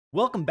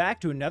Welcome back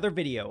to another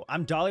video.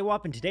 I'm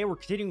Doliwhop and today we're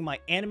continuing my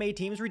anime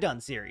teams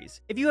redone series.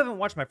 If you haven't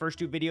watched my first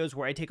two videos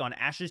where I take on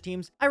Ash's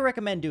teams, I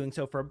recommend doing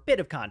so for a bit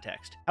of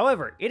context.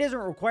 However, it isn't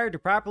required to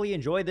properly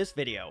enjoy this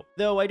video,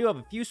 though I do have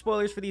a few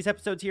spoilers for these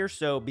episodes here,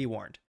 so be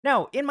warned.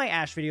 Now, in my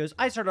Ash videos,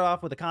 I started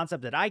off with the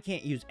concept that I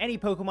can't use any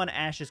Pokemon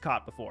Ash has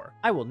caught before.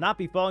 I will not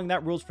be following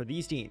that rules for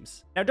these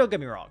teams. Now, don't get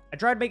me wrong, I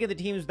tried making the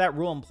teams with that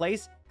rule in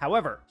place.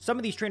 However, some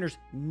of these trainers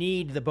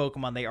need the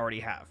Pokemon they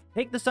already have.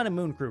 Take the Sun and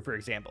Moon crew, for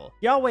example.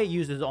 Yahweh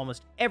uses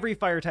almost every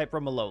fire type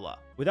from Alola.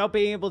 Without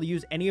being able to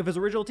use any of his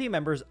original team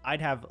members, I'd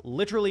have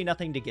literally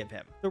nothing to give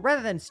him. So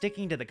rather than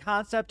sticking to the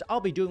concept, I'll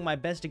be doing my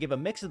best to give a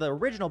mix of the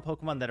original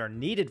Pokemon that are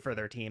needed for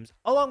their teams,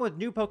 along with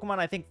new Pokemon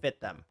I think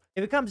fit them.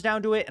 If it comes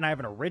down to it and I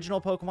have an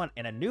original Pokemon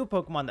and a new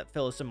Pokemon that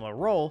fill a similar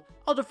role,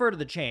 I'll defer to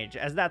the change,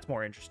 as that's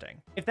more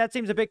interesting. If that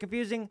seems a bit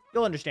confusing,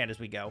 you'll understand as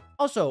we go.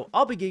 Also,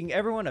 I'll be giving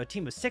everyone a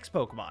team of 6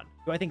 Pokemon.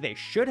 Do I think they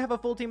should have a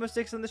full team of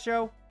 6 in the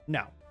show?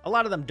 No. A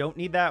lot of them don't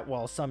need that,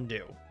 while some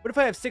do. But if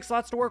I have 6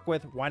 slots to work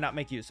with, why not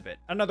make use of it?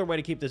 Another way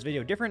to keep this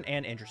video different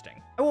and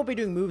interesting. I won't be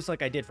doing moves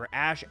like I did for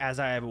Ash, as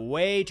I have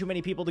way too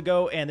many people to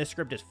go, and this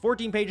script is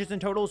 14 pages in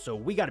total, so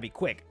we gotta be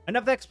quick.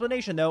 Enough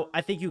explanation though, I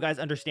think you guys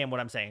understand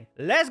what I'm saying.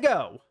 Let's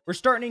go! We're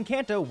starting in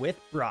Kanto with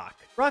Brock.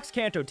 Brock's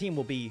Kanto team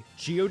will be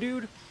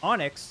Geodude,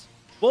 Onix,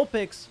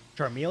 Vulpix,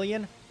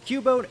 Charmeleon,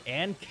 Cubone,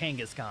 and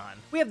Kangaskhan.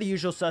 We have the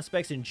usual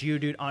suspects in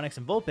Geodude, Onix,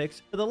 and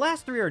Vulpix, but the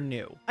last 3 are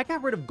new. I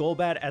got rid of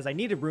Golbat as I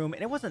needed room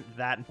and it wasn't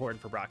that important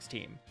for Brock's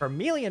team.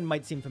 Charmeleon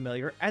might seem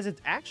familiar as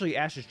it's actually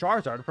Ash's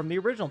Charizard from the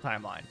original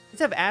timeline.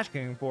 Instead of Ash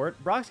going for it,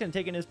 Brock's gonna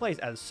take it in his place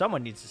as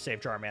someone needs to save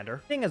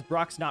Charmander. Seeing as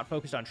Brock's not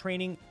focused on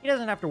training, he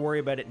doesn't have to worry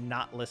about it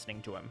not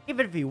listening to him.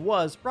 Even if he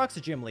was, Brock's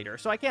a gym leader,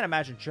 so I can't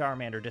imagine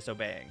Charmander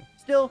disobeying.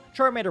 Still,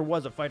 Charmander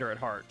was a fighter at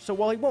heart, so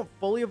while he won't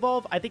fully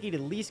evolve, I think he'd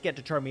at least get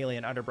to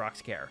Charmeleon under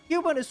Brock's care.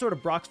 Cubone is sort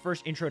of Brock's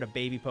first intro to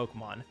baby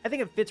Pokemon. I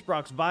think it fits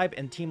Brock's vibe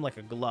and team like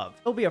a glove.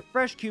 It'll be a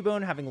fresh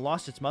Cubone having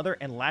lost its mother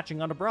and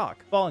latching onto Brock.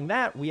 Following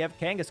that, we have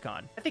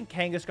Kangaskhan. I think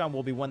Kangaskhan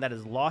will be one that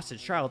has lost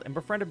its child and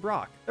befriended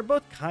Brock. They're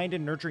both kind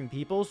and nurturing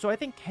people, so I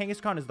think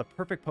Kangaskhan is the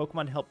perfect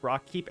Pokemon to help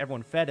Brock keep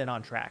everyone fed and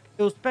on track.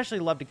 He'll especially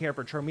love to care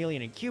for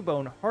Charmeleon and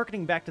Cubone,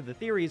 harkening back to the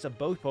theories of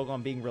both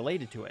Pokemon being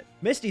related to it.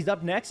 Misty's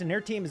up next, and her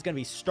team is going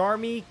to be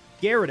Starmie,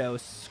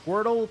 Gyarados,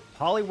 Squirtle,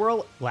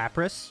 Poliwhirl,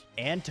 Lapras,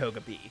 and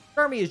Togepi.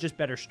 Starmie is just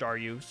better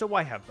Staryu, so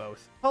why have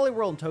both?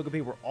 Poliwhirl and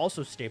Togepi were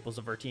also staples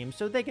of her team,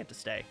 so they get to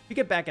stay. If you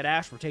get back at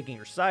Ash for taking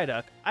her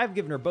Psyduck, I've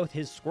given her both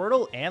his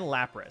Squirtle and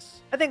Lapras.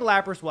 I think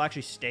Lapras will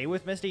actually stay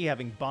with Misty,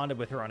 having bonded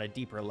with her on a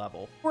deeper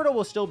level. Squirtle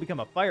will still become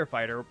a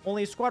firefighter,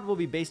 only his squad will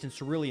be based in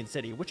Cerulean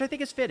City, which I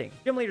think is fitting.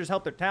 Gym leaders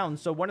help their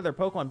towns, so one of their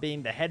Pokemon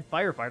being the head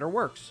firefighter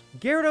works.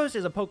 Gyarados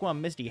is a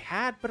Pokemon Misty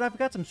had, but I've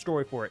got some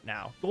story for it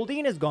now.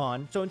 Goldeen is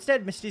gone, so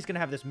instead Misty's gonna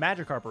have this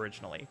Magikarp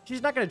originally.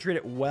 She's not gonna treat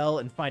it well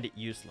and find it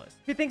useless.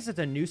 She thinks it's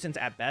a nuisance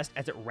at best,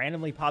 as it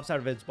randomly pops out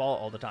of its ball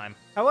all the time.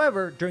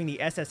 However, during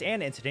the SS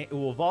Anne incident, it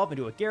will evolve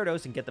into a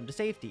Gyarados and get them to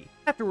safety.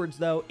 Afterwards,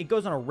 though, it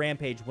goes on a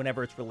rampage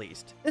whenever it's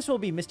released. This will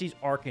be Misty's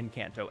arc in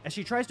Kanto, as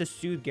she tries to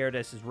soothe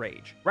Gyarados'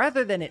 rage.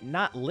 Rather than it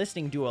not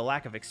listening due to a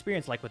lack of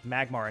experience like with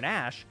Magmar and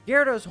Ash,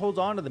 Gyarados holds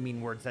on to the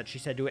mean words that she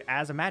said to it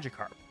as a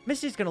Magikarp.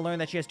 Misty's gonna learn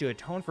that she has to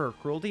atone for her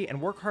cruelty and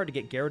work hard to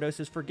get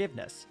Gyarados'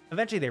 forgiveness.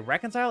 Eventually they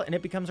reconcile and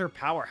it becomes her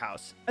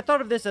powerhouse. I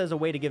thought of this as a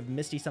way to give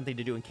Misty something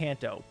to do in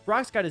Kanto.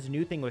 Brock's got his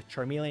new thing with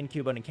Charmeleon,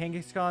 Cubone, and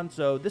Kangaskhan,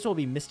 so this will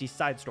be Misty's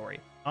side story.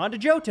 On to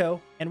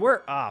Johto, and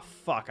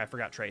I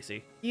forgot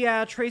Tracy.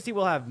 Yeah, Tracy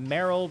will have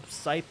Marill,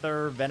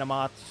 Scyther,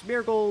 Venomoth,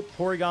 Smeargle,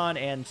 Porygon,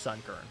 and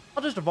Sunkern.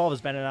 I'll just evolve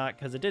as Venonat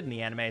because it did in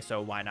the anime,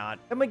 so why not?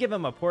 Then we give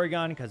him a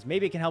Porygon because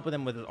maybe it can help with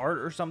him with his art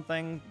or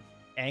something.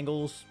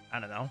 Angles, I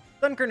don't know.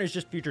 Sunkern is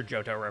just future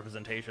Johto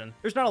representation.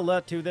 There's not a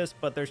lot to this,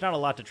 but there's not a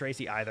lot to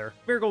Tracy either.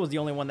 Smeargle was the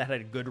only one that had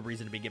a good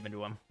reason to be given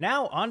to him.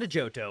 Now, on to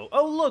Johto.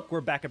 Oh look,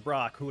 we're back at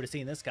Brock. Who would have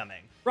seen this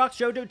coming? Brock's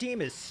Johto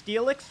team is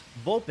Steelix,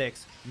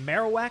 Vulpix,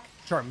 Marowak,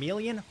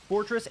 Charmeleon,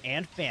 Fortress,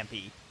 and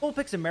Phanpy.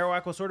 Vulpix and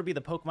Marowak will sort of be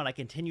the Pokemon I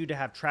continue to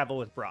have travel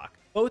with Brock.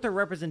 Both are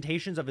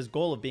representations of his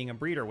goal of being a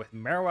breeder, with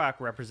Marowak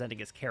representing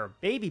his care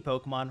of baby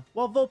Pokemon,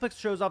 while Vulpix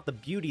shows off the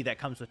beauty that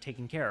comes with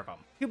taking care of them.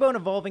 Cubone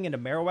evolving into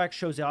Marowak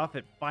shows off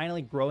it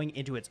finally growing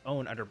into its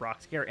own under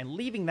Brock's care and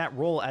leaving that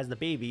role as the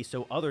baby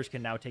so others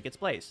can now take its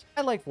place.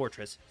 I like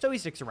Fortress, so he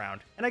sticks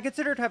around, and I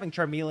considered having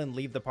Charmeleon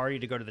leave the party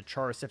to go to the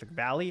Charpacific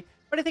Valley,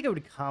 but I think it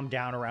would calm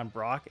down around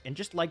Brock and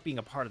just like being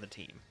a part of the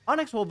team.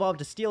 Onix will evolve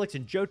to Steelix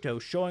and Johto,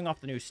 showing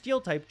off the new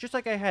Steel type, just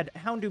like I had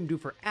Houndoom do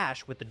for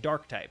Ash with the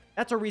Dark type.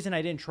 That's a reason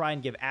I didn't try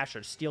and give Ash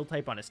a Steel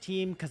type on his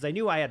team, because I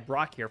knew I had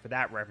Brock here for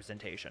that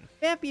representation.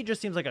 Phanpy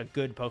just seems like a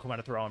good Pokemon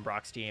to throw on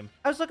Brock's team.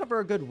 I was looking for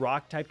a good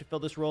Rock type to fill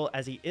this role,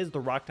 as he is the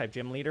Rock type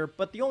gym leader,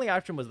 but the only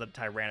option was the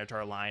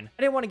Tyranitar line.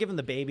 I didn't want to give him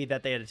the baby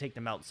that they had to take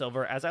to Mount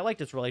Silver, as I liked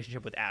his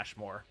relationship with Ash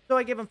more. So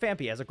I gave him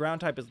Phanpy, as a ground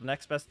type is the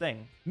next best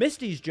thing.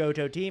 Misty's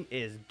Johto team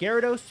is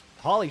Gyarados,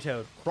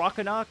 Politoed,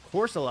 Croconaw,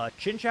 Corsola,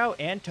 Chinchou,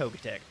 and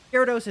Togetic.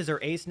 Gyarados is her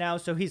ace now,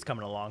 so he's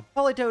coming along.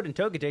 Politoed and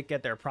Togetic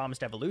get their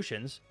promised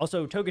evolutions.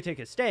 Also, Togetic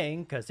is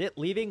staying, because it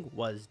leaving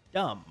was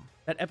dumb.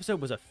 That episode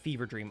was a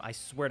fever dream, I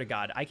swear to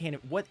God. I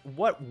can't...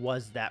 What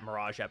was that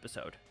Mirage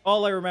episode?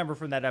 All I remember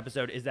from that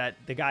episode is that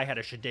the guy had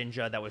a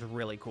Shedinja that was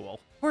really cool.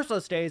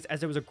 Corsola stays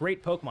as it was a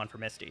great Pokemon for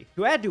Misty.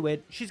 To add to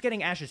it, she's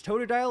getting Ash's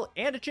Totodile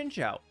and a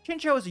Chinchou.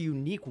 Chinchou is a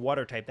unique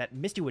water type that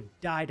Misty would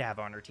die to have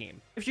on her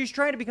team. If she's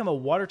trying to become a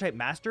water type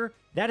master,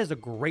 that is a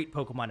great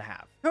Pokemon to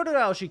have.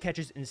 Totodile she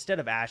catches instead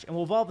of Ash and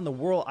will evolve in the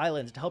Whirl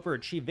Islands to help her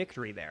achieve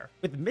victory there.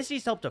 With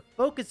Misty's help to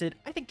focus it,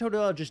 I think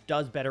Totodile just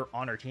does better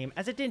on her team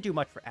as it didn't do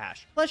much for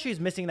Ash. Plus she's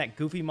missing that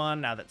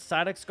Goofymon now that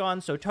Psyduck's gone,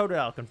 so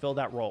Totodile can fill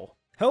that role.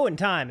 Ho in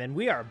time, and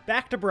we are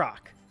back to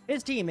Brock.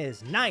 His team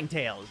is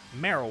Ninetales,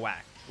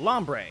 Marowak,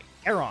 Lombre,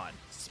 Aron,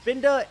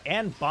 Spinda,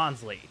 and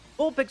Bonsly.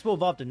 Vulpix will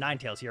evolve to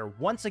Ninetales here,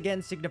 once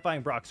again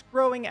signifying Brock's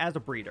growing as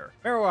a breeder.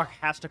 Marowak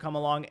has to come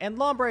along, and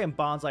Lombre and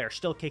Bonsly are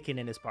still kicking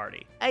in his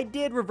party. I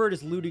did revert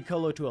his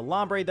Ludicolo to a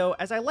Lombre though,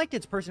 as I liked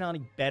its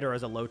personality better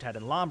as a Lotad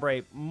and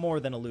Lombre more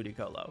than a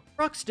Ludicolo.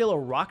 Brock's still a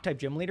Rock-type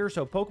gym leader,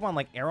 so Pokemon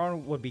like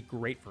Aron would be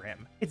great for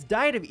him. Its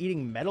diet of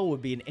eating metal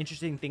would be an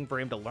interesting thing for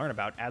him to learn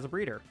about as a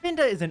breeder.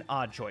 Spinda is an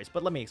odd choice,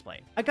 but let me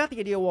explain. I got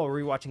the idea while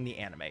rewatching the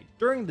anime.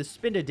 During the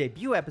Spinda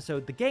debut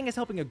episode, the gang is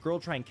helping a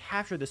girl try and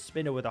capture the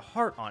Spinda with a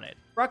heart on it.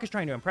 Brock is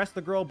trying to impress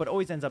the girl, but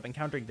always ends up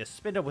encountering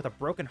this Spinda with a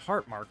broken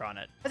heart mark on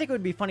it. I think it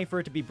would be funny for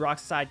it to be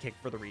Brock's sidekick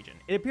for the region.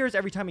 It appears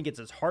every time he gets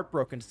his heart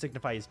broken to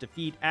signify his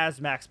defeat, as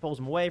Max pulls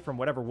him away from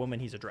whatever woman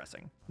he's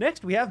addressing.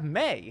 Next, we have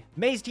May.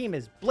 May's team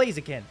is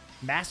Blaziken,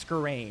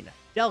 Masquerain,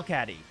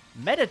 Delcatty,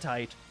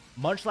 Meditite,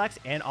 Munchlax,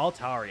 and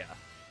Altaria.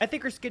 I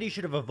think her Skitty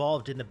should have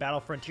evolved in the Battle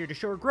Frontier to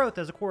show her growth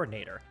as a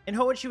coordinator. In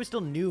Hoenn, she was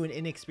still new and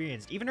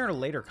inexperienced, even in her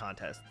later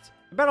contests.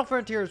 The Battle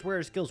Frontier is where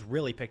her skills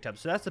really picked up,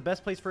 so that's the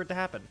best place for it to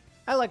happen.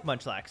 I like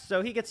Munchlax,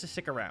 so he gets to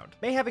stick around.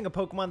 May having a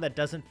Pokemon that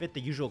doesn't fit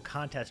the usual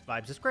contest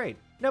vibes is great.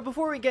 Now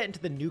before we get into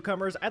the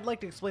newcomers, I'd like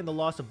to explain the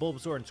loss of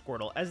Bulbasaur and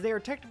Squirtle, as they are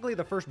technically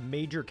the first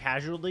major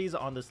casualties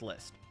on this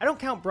list. I don't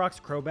count Brock's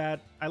Crobat.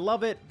 I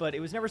love it, but it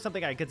was never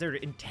something I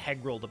considered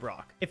integral to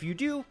Brock. If you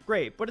do,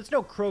 great, but it's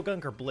no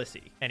Croagunk or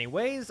Blissey.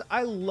 Anyways,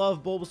 I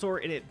love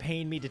Bulbasaur and it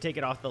pained me to take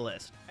it off the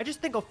list. I just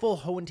think a full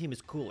Hoenn team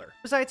is cooler.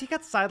 Besides, he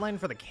got sidelined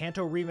for the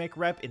Kanto remake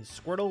rep in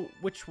Squirtle,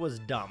 which was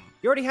dumb.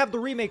 You already have the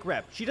remake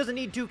rep. She doesn't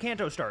need 2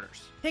 Kanto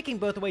starters. Taking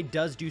both away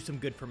does do some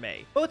good for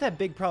May. Both had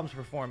big problems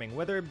performing,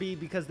 whether it be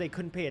because they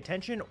couldn't pay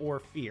attention or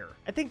fear.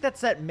 I think that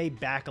set May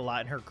back a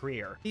lot in her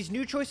career. These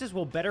new choices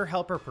will better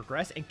help her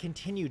progress and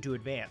continue to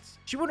advance.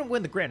 She wouldn't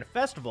win the Grand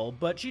Festival,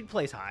 but she'd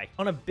place high.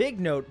 On a big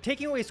note,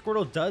 taking away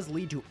Squirtle does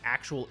lead to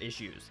actual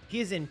issues. He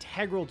is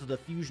integral to the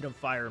fusion of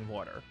fire and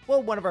water.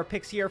 Well, one of our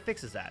picks here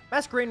fixes that.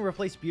 Masquerain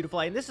replaced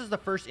Beautifly, and this is the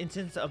first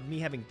instance of me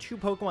having 2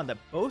 Pokemon that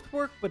both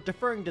work, but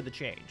deferring to the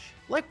change.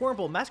 Like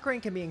Wurmple,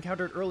 Masquerain can be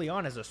encountered early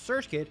on as a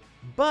Surge Kit,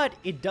 but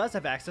it does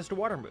have access to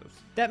water moves.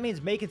 That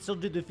means May can still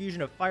do the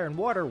fusion of fire and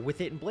water with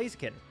it in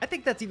Blaziken. I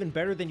think that's even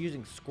better than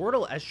using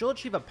Squirtle, as she'll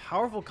achieve a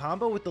powerful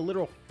combo with the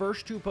literal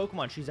first 2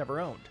 Pokemon she's ever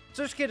owned.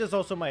 Surge Kit is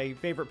also my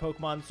favorite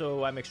Pokemon,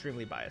 so I'm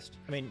extremely biased.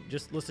 I mean,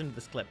 just listen to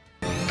this clip.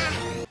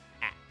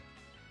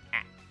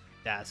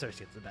 Surge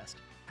Kit's the best.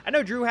 I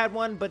know Drew had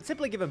one, but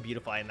simply give him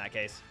Beautifly in that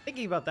case.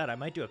 Thinking about that, I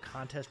might do a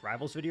contest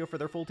rivals video for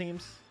their full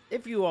teams,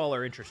 if you all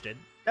are interested.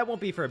 That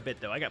won't be for a bit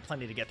though, I got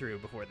plenty to get through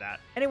before that.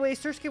 Anyway,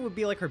 Surskit would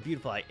be like her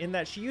Beautifly, in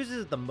that she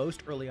uses it the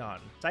most early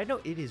on. Side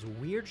note, it is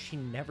weird she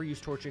never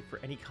used Torchic for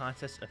any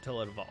contest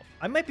until it evolved.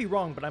 I might be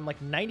wrong, but I'm like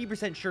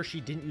 90% sure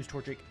she didn't use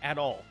Torchic at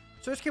all.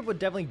 Surskit would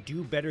definitely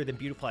do better than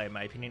Beautifly in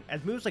my opinion,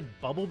 as moves like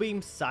Bubble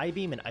Beam,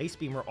 Psybeam, and Ice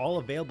Beam are all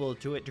available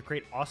to it to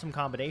create awesome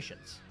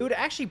combinations. It would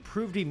actually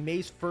prove to be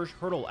May's first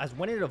hurdle, as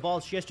when it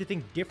evolves, she has to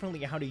think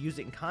differently on how to use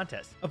it in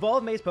contests. Of all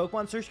of May's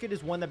Pokemon, Surskit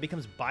is one that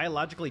becomes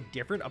biologically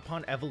different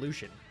upon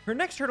evolution. Her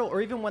next hurdle,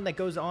 or even one that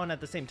goes on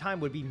at the same time,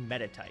 would be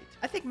Meditite.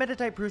 I think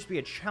Meditite proves to be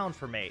a challenge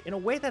for May, in a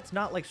way that's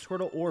not like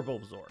Squirtle or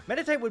Bulbasaur.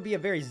 Meditite would be a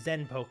very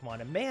zen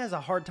Pokemon, and May has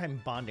a hard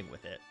time bonding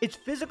with it. Its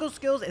physical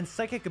skills and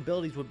psychic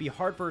abilities would be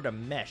hard for her to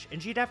mesh,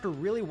 and she'd have to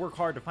really work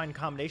hard to find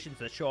combinations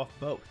that show off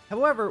both.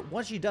 However,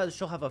 once she does,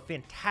 she'll have a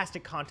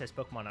fantastic contest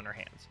Pokemon on her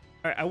hands.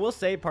 Alright, I will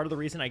say part of the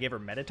reason I gave her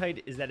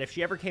Meditite is that if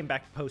she ever came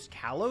back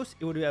post-Kalos,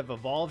 it would have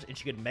evolved and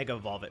she could Mega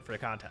Evolve it for the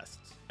contests.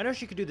 I know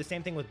she could do the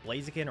same thing with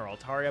Blaziken or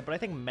Altaria, but I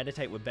think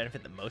Meditite would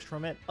benefit the most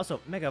from it. Also,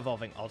 Mega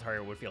Evolving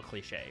Altaria would feel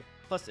cliche.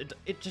 Plus,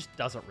 it just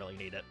doesn't really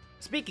need it.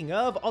 Speaking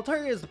of,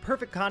 Altaria is the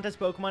perfect contest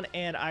Pokemon,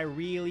 and I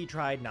really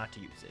tried not to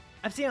use it.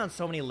 I've seen it on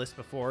so many lists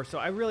before, so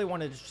I really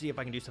wanted to see if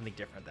I can do something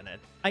different than it.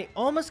 I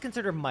almost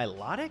consider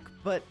Milotic,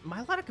 but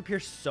Milotic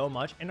appears so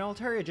much, and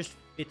Altaria just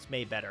fits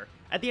May better.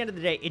 At the end of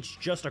the day, it's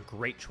just a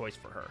great choice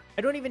for her.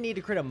 I don't even need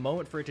to create a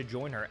moment for it to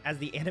join her, as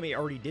the anime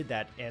already did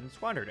that and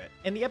squandered it.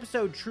 In the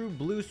episode True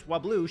Blue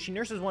Swablu, she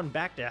nurses one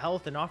back to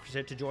health and offers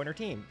it to join her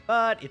team,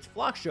 but its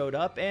flock showed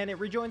up and it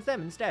rejoins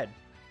them instead.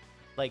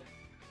 Like,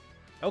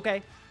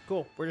 okay.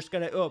 cool. We're just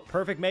gonna, oh,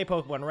 perfect May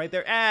Pokemon right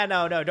there. Ah,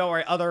 no, don't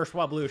worry. Other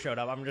Swablu showed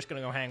up. I'm just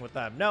gonna go hang with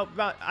them. No,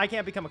 I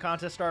can't become a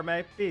contest star,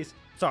 May. Peace.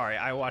 Sorry,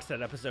 I watched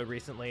that episode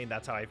recently, and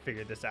that's how I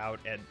figured this out,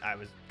 and I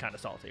was kind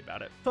of salty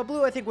about it.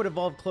 Swablu, I think, would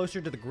evolve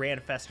closer to the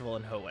Grand Festival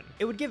in Hoenn.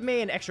 It would give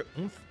May an extra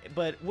oomph,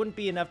 but wouldn't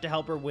be enough to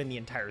help her win the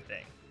entire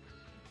thing.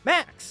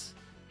 Max!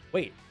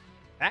 Wait,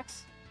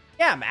 Max?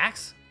 Yeah,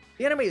 Max!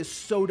 The anime is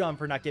so dumb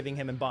for not giving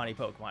him Embony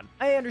Pokemon.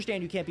 I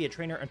understand you can't be a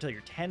trainer until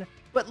you're 10,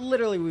 but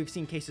literally we've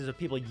seen cases of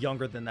people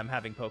younger than them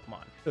having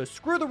Pokemon. So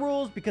screw the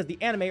rules because the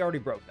anime already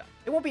broke them.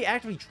 They won't be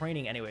actively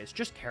training anyways,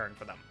 just caring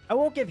for them. I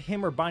won't give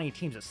him or Bonnie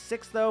teams of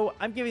 6 though,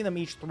 I'm giving them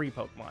each 3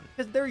 Pokemon.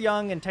 Because they're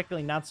young and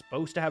technically not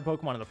supposed to have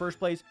Pokemon in the first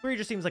place, 3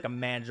 just seems like a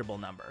manageable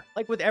number.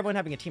 Like with everyone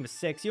having a team of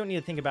 6, you don't need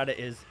to think about it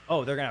as,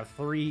 oh, they're gonna have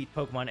 3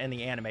 Pokemon in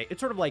the anime. It's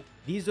sort of like,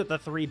 these are the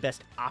 3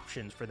 best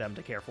options for them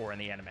to care for in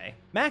the anime.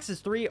 Max's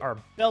 3 are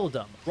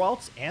Beldum,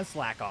 Ralts, and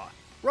Slackoth.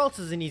 Ralts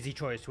is an easy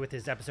choice with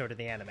his episode of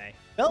the anime.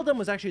 Beldum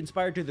was actually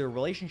inspired to the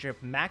relationship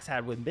Max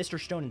had with Mr.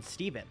 Stone and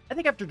Steven. I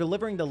think after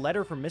delivering the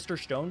letter from Mr.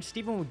 Stone,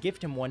 Steven would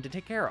gift him one to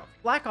take care of.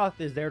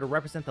 Blackoth is there to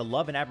represent the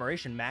love and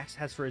admiration Max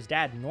has for his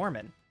dad,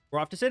 Norman. We're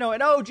off to Sinnoh,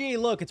 and oh gee,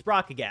 look, it's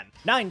Brock again.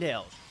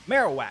 Ninetales,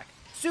 Marowak,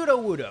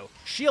 Sudowoodo,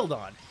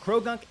 Shieldon,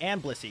 Krogunk,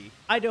 and Blissey.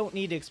 I don't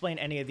need to explain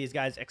any of these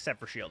guys except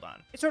for Shieldon.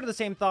 It's sort of the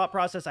same thought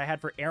process I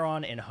had for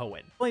Aron and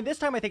Hoenn. Only this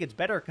time I think it's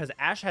better because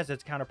Ash has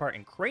its counterpart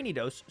in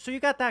Cranidos, so you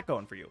got that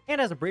going for you.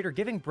 And as a breeder,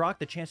 giving Brock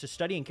the chance to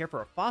study and care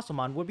for a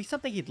Fossilmon would be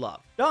something he'd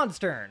love. Dawn's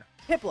turn.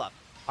 Piplup,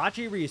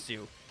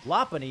 Pachirisu,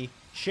 Lopunny,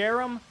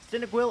 Cherim,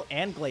 Cyndaquil,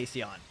 and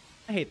Glaceon.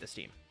 I hate this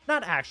team.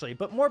 Not actually,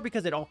 but more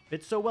because it all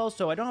fits so well,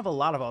 so I don't have a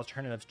lot of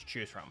alternatives to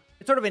choose from.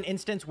 It's sort of an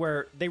instance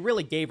where they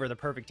really gave her the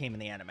perfect team in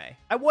the anime.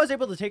 I was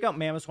able to take out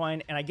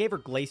Mamoswine, and I gave her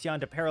Glaceon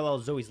to parallel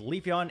Zoe's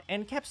Leafeon,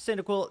 and kept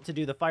Cyndaquil to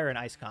do the Fire and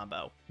Ice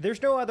combo.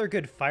 There's no other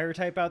good Fire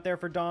type out there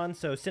for Dawn,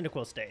 so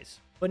Cyndaquil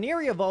stays.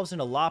 Baneri evolves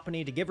into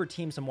Lopunny to give her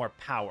team some more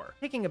power.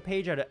 Taking a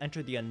page out of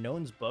Enter the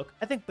Unknown's book,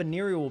 I think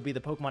Baneri will be the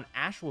Pokemon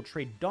Ash will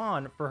trade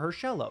Dawn for her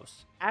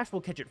Shellos. Ash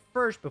will catch it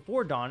first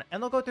before Dawn,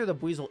 and they'll go through the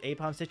Buizel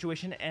Apom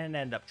situation and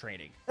end up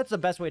trading. That's the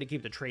best way to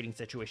keep the trading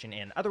situation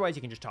in, otherwise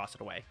you can just toss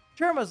it away.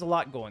 Cherim has a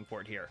lot going for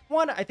it here.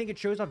 One, I think it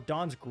shows off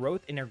Dawn's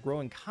growth and her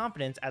growing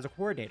confidence as a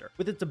coordinator,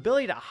 with its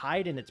ability to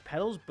hide in its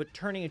petals but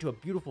turning into a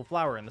beautiful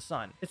flower in the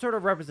sun. It's sort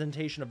of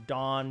representation of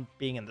Dawn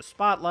being in the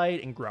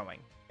spotlight and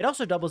growing. It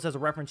also doubles as a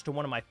reference to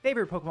one of my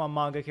favorite Pokemon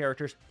manga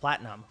characters,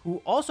 Platinum,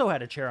 who also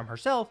had a Cherim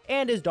herself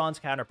and is Dawn's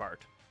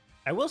counterpart.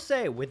 I will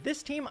say, with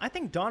this team, I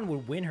think Dawn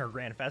would win her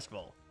Grand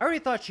Festival. I already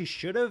thought she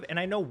should have, and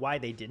I know why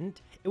they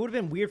didn't. It would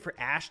have been weird for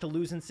Ash to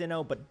lose in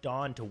Sinnoh, but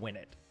Dawn to win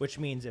it. Which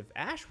means if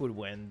Ash would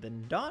win,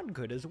 then Dawn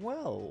could as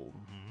well.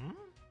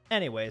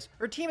 Anyways,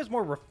 her team is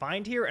more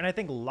refined here, and I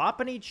think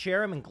Lopunny,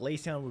 Cherim, and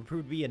Glaceon would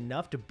prove to be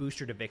enough to boost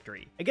her to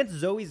victory. Against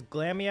Zoe's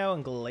Glameow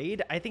and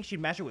Glade, I think she'd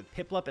match it with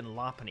Piplup and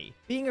Lopunny.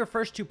 Being her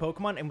first 2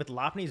 Pokemon, and with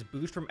Lopunny's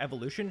boost from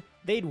evolution,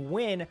 they'd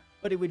win,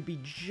 but it would be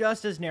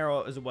just as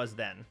narrow as it was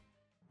then.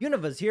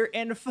 Univa's here,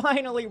 and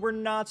finally we're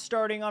not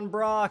starting on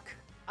Brock.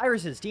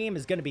 Iris's team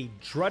is going to be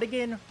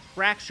Druddigon,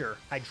 Fraxure,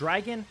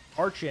 Hydreigon,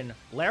 Archon,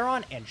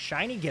 Lairon, and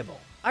Shiny Gibble.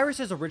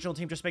 Iris's original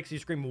team just makes you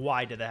scream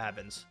why to the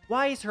heavens.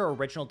 Why is her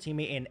original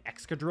teammate an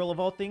Excadrill of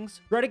all things?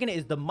 Druddigon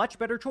is the much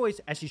better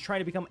choice as she's trying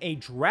to become a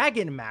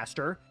Dragon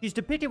Master. She's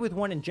depicted with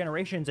one in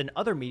Generations and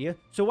other media,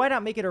 so why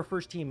not make it her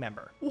first team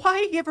member?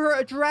 Why give her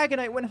a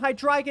Dragonite when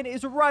Hydreigon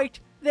is right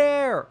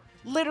there?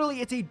 Literally,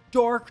 it's a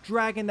dark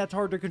dragon that's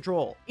hard to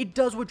control. It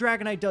does what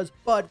Dragonite does,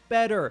 but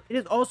better. It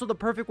is also the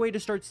perfect way to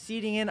start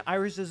seeding in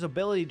Iris's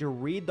ability to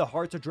read the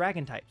hearts of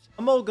dragon types.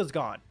 Emolga's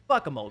gone.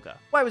 Fuck Emolga.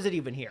 Why was it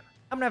even here?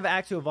 I'm gonna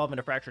have Axew evolve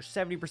into Fracture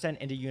 70%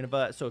 into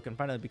Univa so it can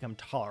finally become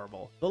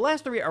tolerable. The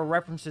last 3 are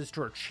references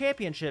to her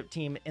championship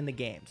team in the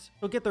games.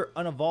 She'll get their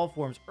unevolved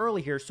forms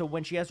early here, so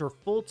when she has her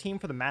full team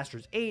for the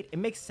Masters 8, it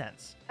makes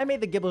sense. I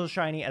made the Gibble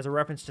shiny as a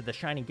reference to the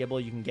shiny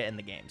Gibble you can get in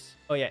the games.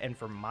 Oh yeah, and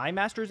for my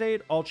Masters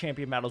 8, all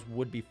champion battles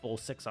would be full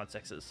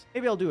 6-on-6s.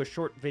 Maybe I'll do a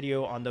short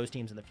video on those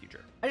teams in the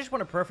future. I just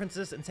want to preference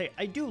this and say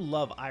I do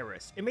love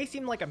Iris. It may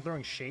seem like I'm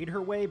throwing shade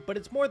her way, but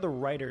it's more the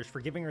writers for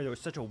giving her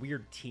such a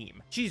weird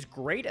team. She's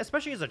great,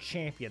 especially as a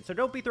champion, so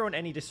don't be throwing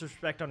any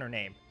disrespect on her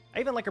name. I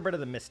even like her better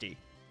than Misty.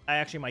 I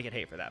actually might get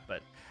hate for that,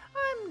 but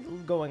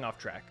I'm going off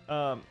track.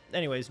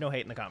 Anyways, no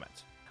hate in the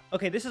comments.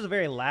 Okay, this is a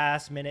very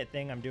last minute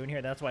thing I'm doing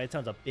here. That's why it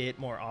sounds a bit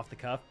more off the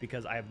cuff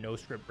because I have no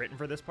script written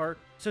for this part.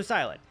 So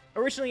Silent.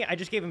 Originally, I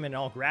just gave him an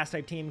all grass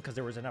type team because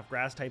there was enough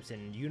grass types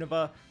in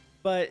Univa.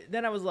 But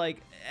then I was like,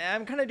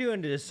 I'm kind of doing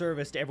a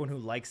disservice to everyone who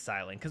likes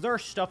Silent because there are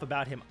stuff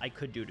about him I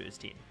could do to his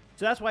team.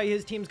 So that's why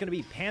his team's going to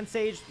be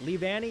Pansage,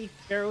 Leavanny,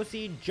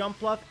 Ferroseed,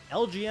 Jumpluff,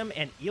 Elgium,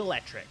 and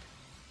Electric.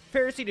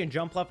 Ferroseed and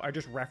Jumpluff are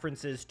just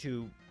references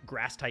to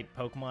grass-type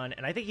Pokemon,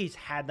 and I think he's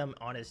had them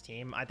on his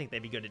team. I think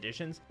they'd be good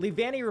additions.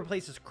 Leavanny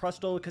replaces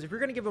Crustle, because if you're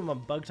going to give him a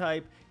bug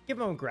type, give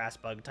him a grass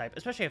bug type,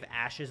 especially if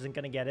Ash isn't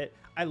going to get it.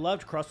 I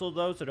loved Crustle,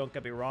 though, so don't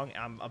get me wrong.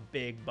 I'm a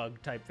big bug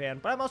type fan,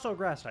 but I'm also a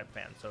grass type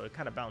fan, so it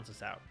kind of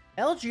balances out.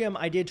 Elgium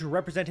I did to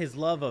represent his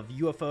love of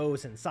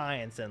UFOs and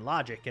science and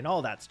logic and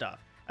all that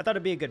stuff. I thought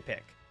it'd be a good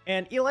pick.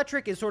 And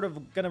Electric is sort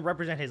of going to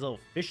represent his little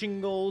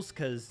fishing goals,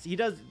 because he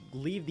does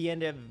leave the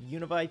end of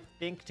Unova, I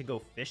think, to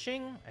go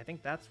fishing. I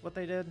think that's what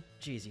they did.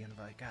 Jeez,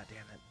 Unova, god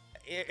damn it.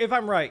 If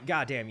I'm right,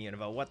 goddamn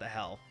Unova, what the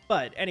hell.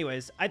 But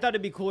anyways, I thought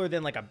it'd be cooler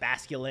than like a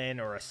Basculin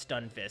or a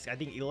Stunfisk. I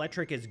think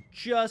Electric is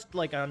just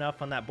like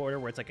enough on that border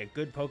where it's like a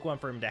good Pokemon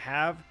for him to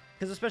have,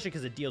 especially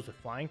because it deals with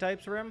flying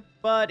types for him.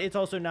 But it's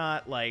also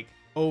not like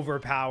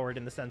overpowered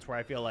in the sense where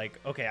I feel like,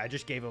 okay, I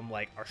just gave him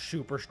like a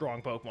super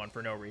strong Pokemon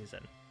for no reason.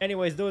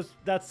 Anyways,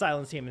 that's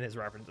Silence Team and his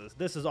references.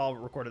 This is all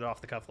recorded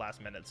off the cuff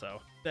last minute,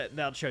 so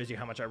that shows you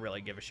how much I really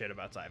give a shit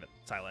about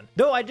Silent.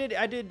 Though I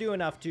did do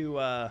enough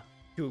to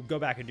go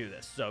back and do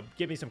this, so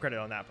give me some credit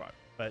on that part.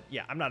 But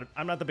yeah, I'm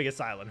not the biggest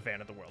Silent fan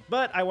in the world,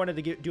 but I wanted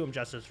to do him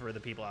justice for the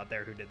people out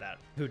there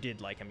who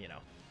did like him, you know.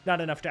 Not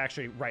enough to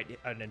actually write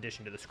an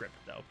addition to the script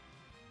though.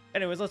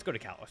 Anyways, let's go to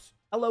Kalos.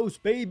 Hello,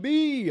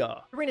 baby!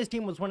 Serena's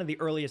team was one of the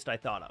earliest I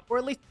thought of, or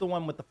at least the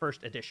one with the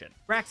first edition.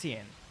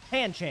 Braxian,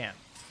 Pancham,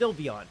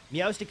 Sylveon,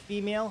 Meowstic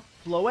Female,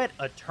 Floette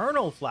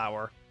Eternal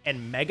Flower,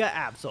 and Mega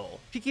Absol.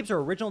 She keeps her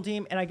original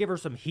team, and I give her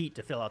some heat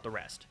to fill out the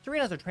rest.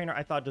 Serena as a trainer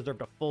I thought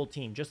deserved a full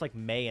team, just like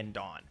May and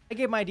Dawn. I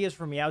gave my ideas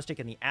for Meowstic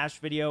in the Ash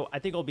video. I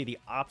think it'll be the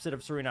opposite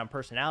of Serena on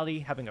personality,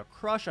 having a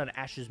crush on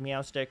Ash's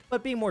Meowstic,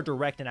 but being more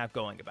direct and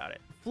outgoing about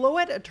it.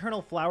 Floette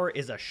Eternal Flower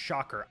is a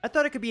shocker. I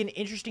thought it could be an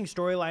interesting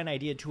storyline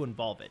idea to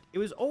involve it. It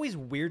was always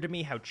weird to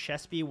me how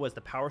Chespy was the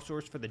power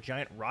source for the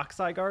giant rock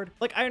Zygarde.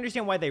 Like, I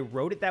understand why they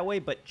wrote it that way,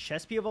 but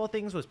Chespy of all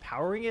things was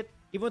powering it.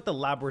 Even with the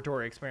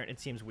laboratory experiment, it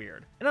seems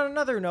weird. And on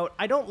another note,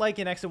 I don't like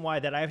in X and Y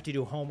that I have to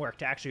do homework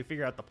to actually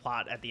figure out the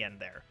plot at the end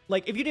there.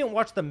 Like, if you didn't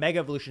watch the Mega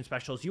Evolution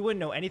specials, you wouldn't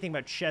know anything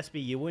about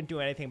Chespy, you wouldn't do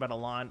anything about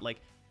Alon. Like,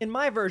 in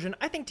my version,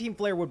 I think Team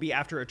Flare would be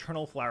after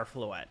Eternal Flower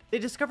Floette. They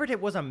discovered it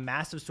was a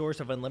massive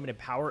source of unlimited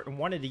power and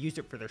wanted to use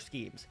it for their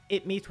schemes.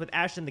 It meets with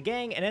Ash and the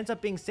gang and ends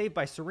up being saved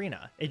by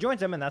Serena. It joins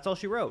them and that's all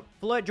she wrote.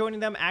 Floette joining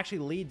them actually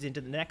leads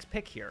into the next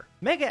pick here.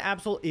 Mega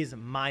Absol is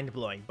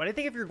mind-blowing, but I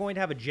think if you're going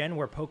to have a gen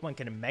where Pokemon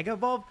can Mega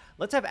Evolve,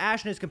 let's have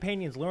Ash and his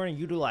companions learn and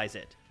utilize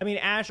it. I mean,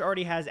 Ash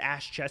already has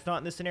Ash Chestnut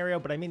in this scenario,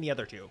 but I mean the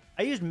other two.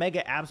 I used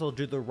Mega Absol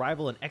due to the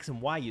rival in X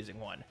and Y using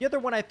one. The other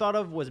one I thought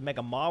of was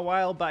Mega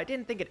Mawile, but I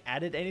didn't think it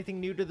added anything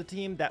new to the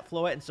team that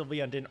Floette and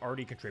Sylveon didn't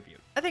already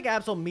contribute. I think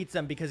Absol meets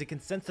them because it can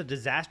sense the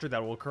disaster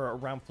that will occur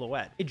around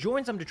Floette. It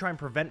joins them to try and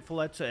prevent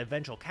Floette's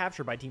eventual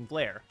capture by Team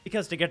Flare,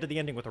 because to get to the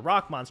ending with a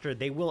rock monster,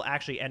 they will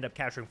actually end up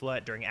capturing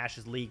Floette during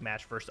Ash's league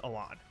match versus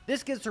Alon.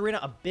 This gives Serena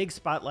a big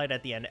spotlight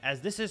at the end,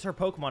 as this is her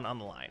Pokemon on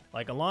the line.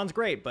 Like, Alon's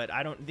great, but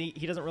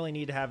he doesn't really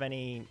need to have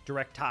any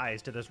direct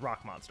ties to this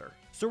rock monster.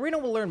 Serena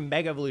will learn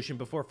Mega Evolution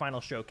before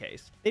Final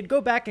Showcase. They'd go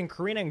back and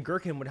Karina and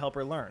Gherkin would help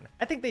her learn.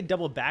 I think they'd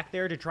double back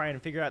there to try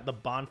and figure out the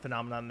bond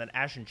phenomenon that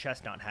Ash and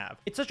Chestnut have.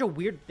 It's such a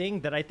weird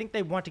thing that I think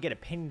they want to get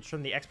opinions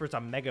from the experts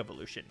on Mega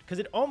Evolution, because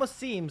it almost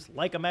seems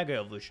like a Mega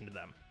Evolution to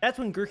them. That's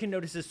when Gherkin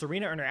notices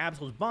Serena and her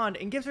Absol's bond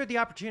and gives her the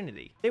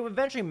opportunity. They would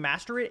eventually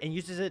master it and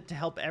uses it to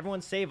help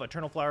everyone save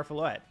Eternal Flower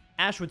Floette.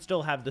 Ash would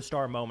still have the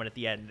star moment at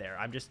the end there.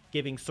 I'm just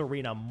giving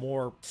Serena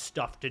more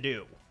stuff to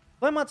do.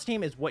 Clemont's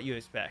team is what you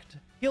expect.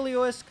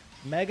 Heliolisk,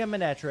 Mega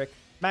Manectric,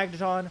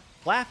 Magneton,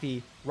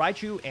 Flaffy,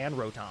 Raichu, and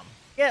Rotom.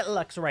 Get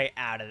Luxray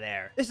out of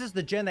there. This is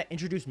the gen that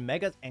introduced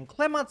Megas, and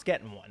Clemont's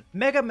getting one.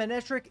 Mega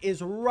Manectric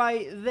is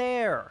right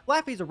there.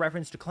 Flaffy's a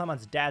reference to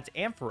Clemont's dad's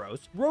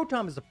Ampharos.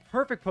 Rotom is the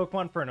perfect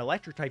Pokemon for an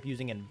electric type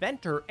using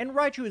Inventor, and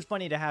Raichu is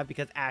funny to have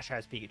because Ash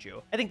has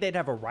Pikachu. I think they'd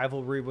have a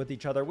rivalry with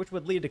each other, which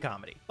would lead to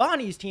comedy.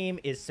 Bonnie's team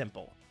is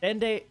simple.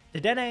 Dedenne,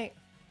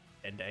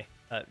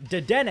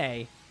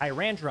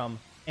 Tyrantrum,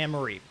 and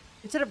Mareep.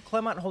 Instead of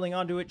Clemont holding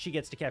onto it, she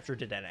gets to capture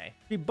Dedenne.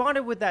 She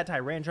bonded with that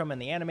Tyrantrum in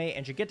the anime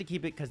and should get to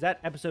keep it because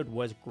that episode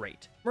was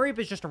great. Mareep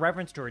is just a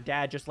reference to her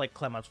dad, just like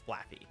Clemont's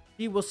Flaffy.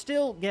 She will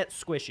still get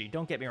squishy,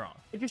 don't get me wrong.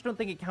 I just don't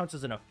think it counts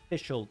as an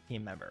official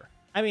team member.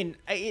 I mean,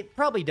 it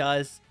probably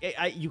does.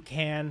 You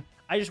can.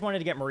 I just wanted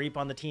to get Mareep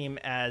on the team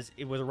as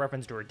it was a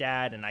reference to her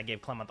dad, and I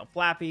gave Clement the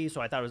Flaffy,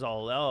 so I thought it was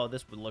all, oh,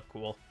 this would look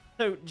cool.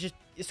 So just,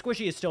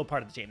 squishy is still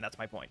part of the team, that's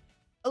my point.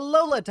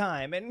 Alola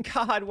time, and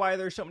god, why are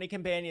there so many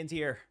companions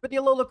here? For the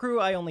Alola crew,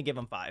 I only give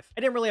them 5.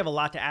 I didn't really have a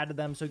lot to add to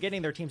them, so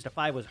getting their teams to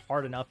 5 was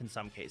hard enough in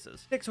some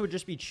cases. 6 would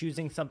just be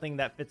choosing something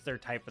that fits their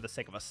type for the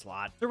sake of a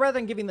slot. So rather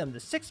than giving them the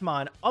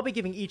 6mon, I'll be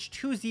giving each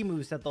 2 Z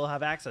moves that they'll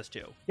have access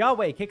to.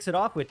 Yahweh kicks it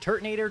off with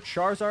Turtonator,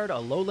 Charizard,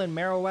 Alolan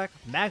Marowak,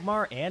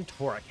 Magmar, and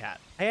Torracat.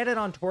 I added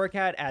on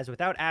Torracat as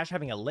without Ash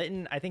having a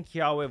Litten, I think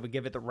Yahweh would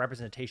give it the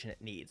representation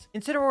it needs.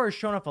 Incineroar is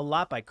shown off a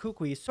lot by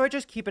Kukui, so I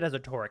just keep it as a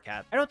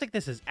Torracat. I don't think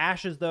this is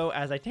Ash's though,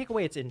 as I take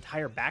away its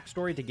entire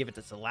backstory to give it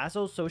to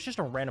Salazzle, so it's just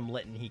a random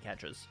Litten he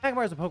catches.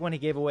 Magmar is a Pokemon he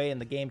gave away in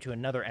the game to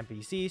another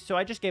NPC, so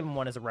I just gave him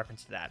one as a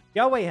reference to that.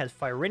 Yahweh has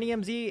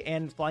Firinium Z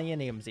and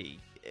Flyinium Z.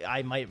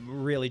 I might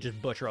really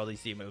just butcher all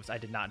these Z moves. I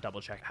did not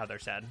double check how they're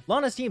said.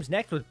 Lana's team's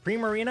next with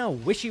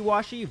Primarina,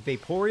 Wishy-Washy,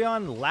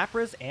 Vaporeon,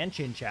 Lapras, and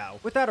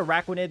Chinchou. Without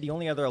Araquanid, the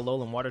only other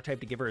Alolan water type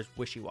to give her is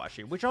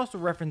Wishy-Washy, which also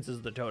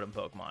references the totem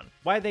Pokemon.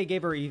 Why they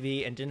gave her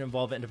EV and didn't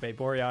evolve it into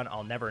Vaporeon,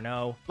 I'll never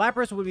know.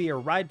 Lapras would be a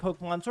ride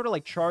Pokemon, sort of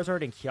like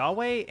Charizard and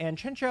Kiawe, and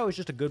Chinchou is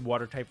just a good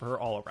water type for her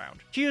all around.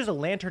 She uses a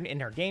Lantern in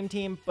her game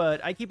team,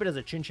 but I keep it as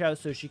a Chinchou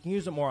so she can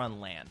use it more on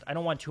land. I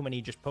don't want too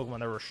many just Pokemon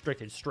that are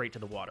restricted straight to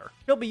the water.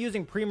 She'll be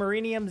using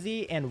Primarinium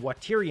Z and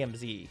Waterium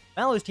Z.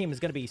 Mallow's team is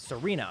going to be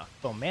Serena,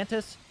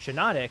 Fomantis,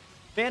 Shiinotic,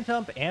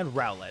 Phantump, and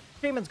Rowlet.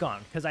 Shaman's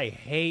gone, because I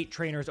hate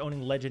trainers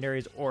owning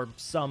legendaries or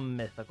some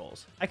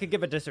mythicals. I could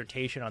give a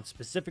dissertation on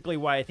specifically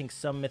why I think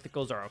some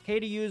mythicals are okay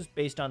to use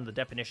based on the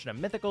definition of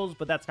mythicals,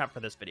 but that's not for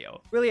this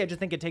video. Really, I just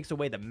think it takes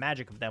away the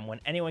magic of them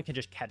when anyone can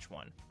just catch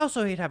one. I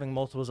also hate having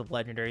multiples of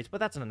legendaries, but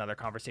that's another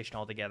conversation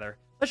altogether.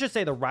 Let's just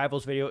say the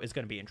Rivals video is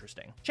going to be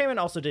interesting. Shaman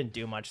also didn't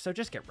do much, so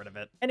just get rid of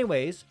it.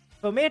 Anyways,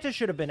 Fomantis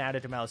should have been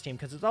added to Mallow's team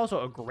because it's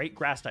also a great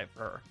grass type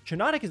for her.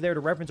 Shiinotic is there to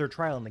reference her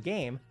trial in the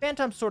game.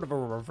 Phantomp's sort of a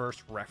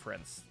reverse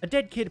reference. A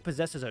dead kid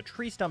possesses a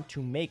tree stump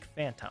to make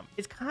Phantump.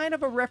 It's kind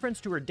of a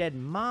reference to her dead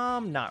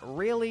mom, not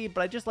really,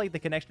 but I just like the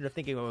connection of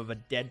thinking of a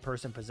dead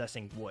person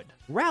possessing wood.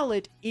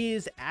 Rowlet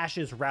is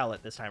Ash's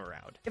Rowlet this time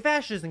around. If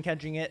Ash isn't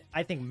catching it,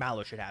 I think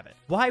Mallow should have it.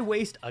 Why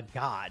waste a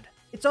god?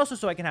 It's also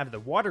so I can have the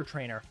Water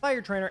Trainer,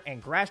 Fire Trainer,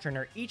 and Grass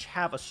Trainer each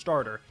have a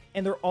starter,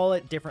 and they're all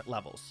at different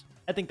levels.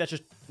 I think that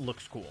just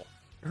looks cool.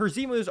 Her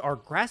Z moves are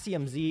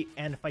Grassium Z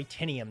and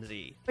Phytinium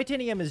Z.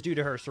 Phytinium is due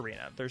to her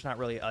Serena. There's not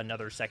really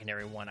another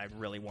secondary one I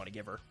really want to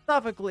give her.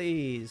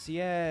 Sophocles,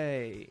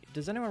 yay.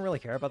 Does anyone really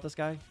care about this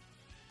guy?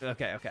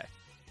 Okay.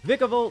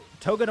 Vikavolt,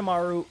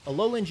 Togedemaru,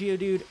 Alolan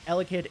Geodude,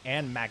 Elekid,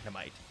 and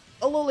Magnemite.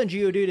 Alolan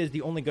Geodude is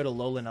the only good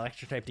Alolan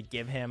electric type to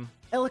give him.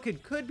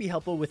 Elekid could be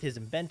helpful with his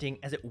inventing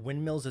as it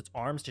windmills its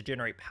arms to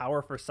generate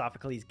power for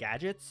Sophocles'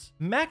 gadgets.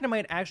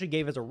 Magnemite actually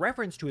gave as a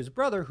reference to his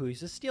brother who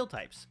uses steel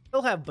types.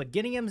 He'll have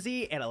Beginnium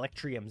Z and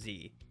Electrium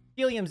Z.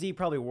 Helium Z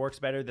probably works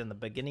better than the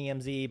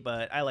Beginnium Z,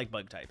 but I like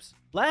bug types.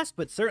 Last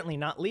but certainly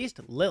not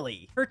least,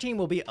 Lily. Her team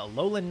will be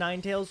Alolan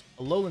Ninetales,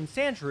 Alolan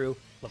Sandshrew,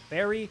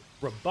 Clefairy,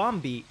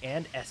 Ribombee,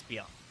 and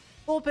Espeon.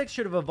 Vulpix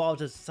should have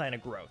evolved as a sign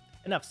of growth.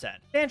 Enough said.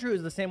 Sandshrew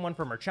is the same one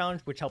from her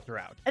challenge, which helped her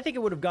out. I think it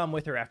would have gone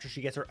with her after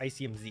she gets her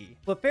Icium Z.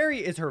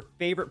 Clefairy is her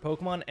favorite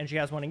Pokemon, and she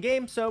has one in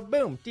game, so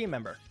boom, team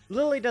member.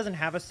 Lily doesn't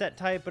have a set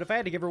type, but if I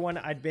had to give her one,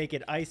 I'd make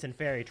it Ice and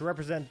Fairy to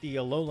represent the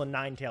Alolan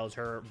Ninetales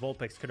her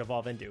Vulpix could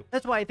evolve into.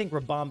 That's why I think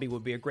Ribombee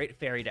would be a great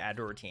fairy to add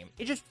to her team.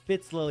 It just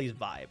fits Lily's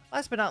vibe.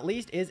 Last but not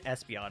least is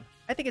Espeon.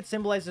 I think it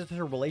symbolizes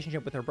her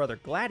relationship with her brother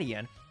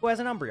Gladion, who has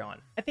an Umbreon.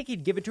 I think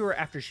he'd give it to her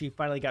after she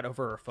finally got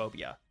over her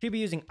phobia. She'd be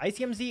using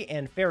Icium Z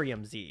and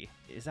Fairium Z.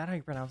 Is that how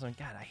you pronounce them?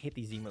 God, I hate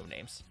these Z move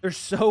names. They're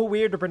so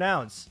weird to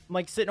pronounce. I'm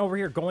like sitting over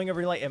here going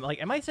over like,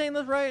 am I saying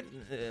this right?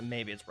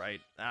 Maybe it's right.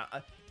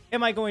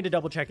 Am I going to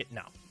double check it?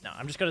 No,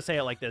 I'm just going to say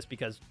it like this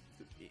because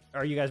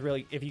are you guys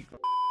really,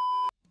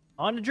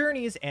 on to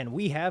journeys, and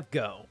we have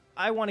Go.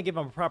 I want to give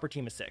them a proper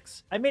team of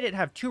 6. I made it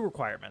have 2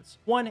 requirements.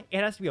 One,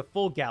 it has to be a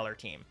full Galar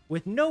team.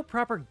 With no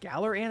proper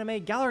Galar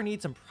anime, Galar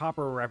needs some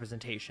proper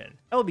representation.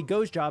 That will be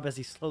Go's job as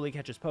he slowly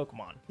catches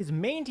Pokemon. His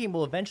main team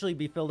will eventually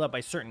be filled up by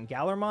certain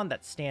Galarmon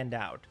that stand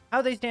out.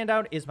 How they stand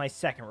out is my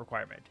second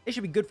requirement. They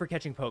should be good for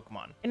catching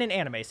Pokemon, in an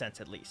anime sense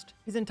at least.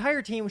 His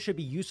entire team should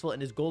be useful in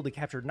his goal to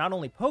capture not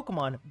only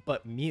Pokemon,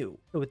 but Mew.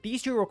 So with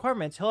these 2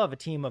 requirements, he'll have a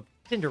team of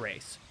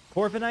Cinderace,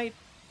 Corviknight,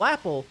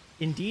 Flapple,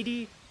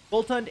 Indeedee,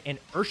 Voltund, and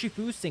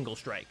Urshifu's Single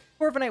Strike.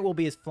 Corviknight will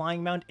be his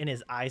flying mount and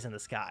his eyes in the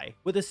sky.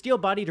 With a steel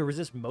body to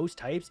resist most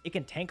types, it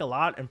can tank a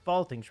lot and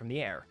fall things from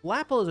the air.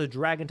 Flapple is a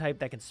dragon type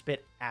that can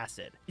spit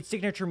acid. Its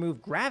signature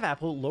move, Grav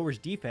Apple, lowers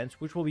defense,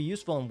 which will be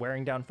useful in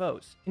wearing down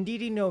foes.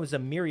 Indeedee knows a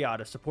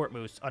myriad of support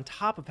moves, on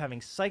top of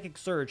having Psychic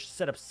Surge to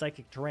set up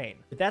psychic terrain.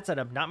 With that set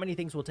up, not many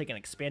things will take an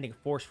expanding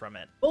force from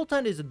it.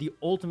 Voltund is the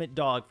ultimate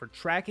dog for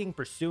tracking,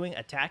 pursuing,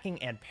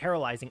 attacking, and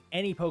paralyzing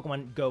any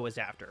Pokemon Go is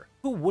after.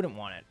 Who wouldn't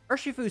want it?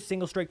 Urshifu's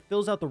Single Strike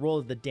fills out the role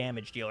of the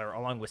damage dealer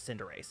along with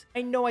Cinderace.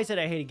 I know I said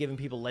I hated giving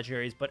people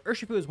legendaries, but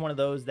Urshifu is one of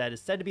those that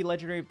is said to be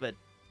legendary, but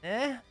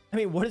I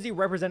mean, what does he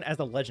represent as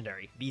a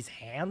legendary? These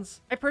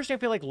hands? I personally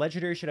feel like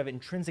legendaries should have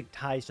intrinsic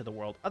ties to the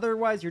world,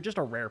 otherwise you're just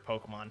a rare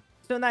Pokemon.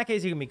 So in that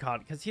case, he can be caught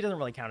because he doesn't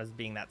really count as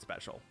being that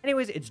special.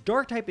 Anyways, its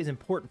dark type is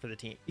important for the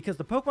team because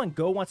the Pokemon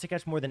Go wants to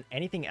catch more than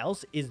anything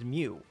else is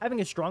Mew. Having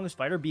his strongest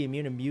fighter be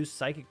immune to Mew's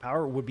psychic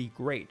power would be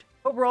great.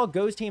 Overall,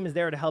 Go's team is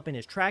there to help in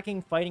his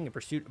tracking, fighting, and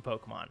pursuit of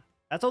Pokemon.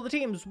 That's all the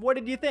teams. What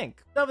did you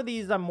think? Some of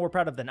these I'm more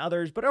proud of than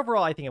others, but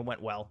overall I think it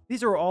went well.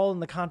 These are all in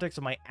the context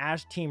of my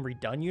Ash Team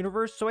Redone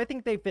universe, so I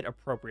think they fit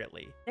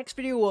appropriately. Next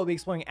video we'll be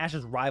exploring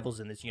Ash's rivals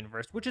in this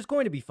universe, which is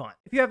going to be fun.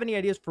 If you have any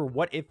ideas for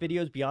what if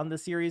videos beyond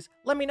this series,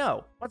 let me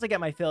know. Once I get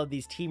my fill of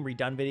these Team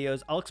Redone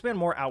videos, I'll expand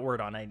more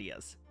outward on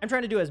ideas. I'm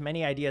trying to do as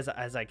many ideas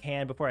as I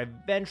can before I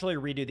eventually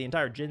redo the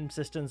entire gym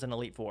systems in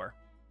Elite Four.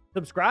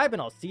 Subscribe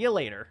and I'll see you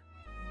later.